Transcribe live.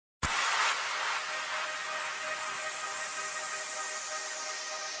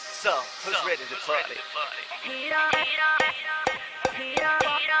So, who's ready to party?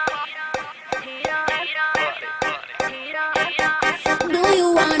 Do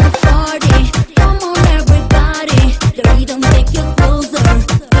you wanna party? Come on everybody, the rhythm take you closer,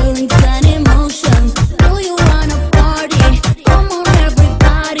 feelings and emotions. Do you wanna party? Come on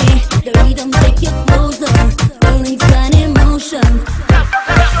everybody, the rhythm take you closer, feelings and emotions.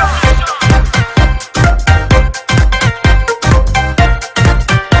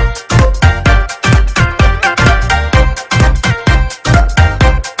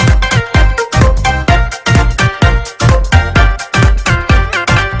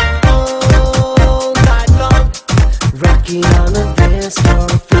 Rocking on the dance floor,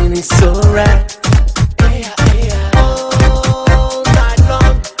 feeling so right. All night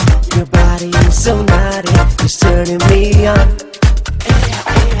long, your body is so naughty, it's turning me on.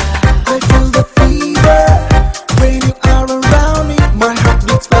 I feel the fever when you are around me. My heart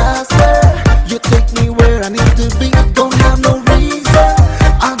beats faster. You take me where I need to be. Don't have no reason,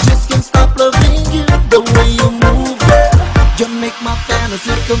 I just can't stop loving you. The way you move, yeah, you make my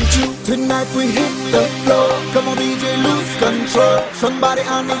fantasy come true. Tonight we hit the floor. Come on DJ, lose control. Somebody,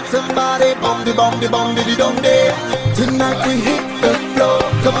 I need somebody. Bomb-de, bomb-de, bomb-de, dong-de. Tonight we hit the floor.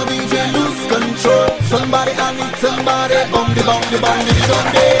 Come on DJ, lose control. Somebody, I need somebody. Bomb-de, bomb-de, bomb-de,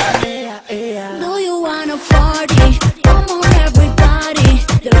 dong-de. Do you wanna party? Come on everybody,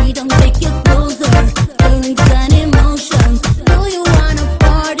 the rhythm take you closer, feelings and emotions. Do you wanna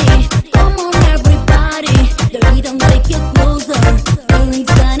party? Come on everybody, the rhythm take you closer, feelings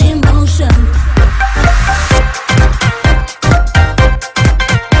and emotions.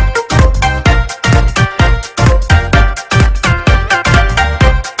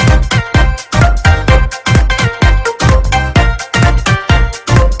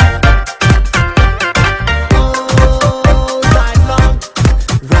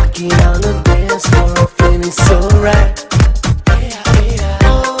 Rocking on the dance floor, feeling so right.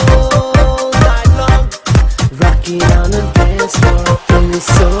 All night long, rocking on the dance floor, feeling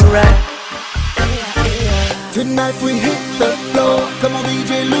so right. Tonight we hit the floor. Come on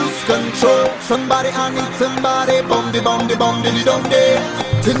DJ, lose control. Somebody, I need somebody. Bomb-de, bomb-de, bomb-de, dong-de.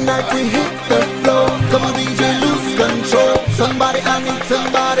 Tonight we hit the floor. Come on DJ, lose control. Somebody, I need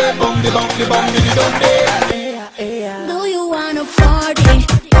somebody. Bomb-de, bomb-de, bomb-de, dong-de. Do you wanna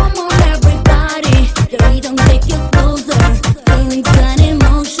party?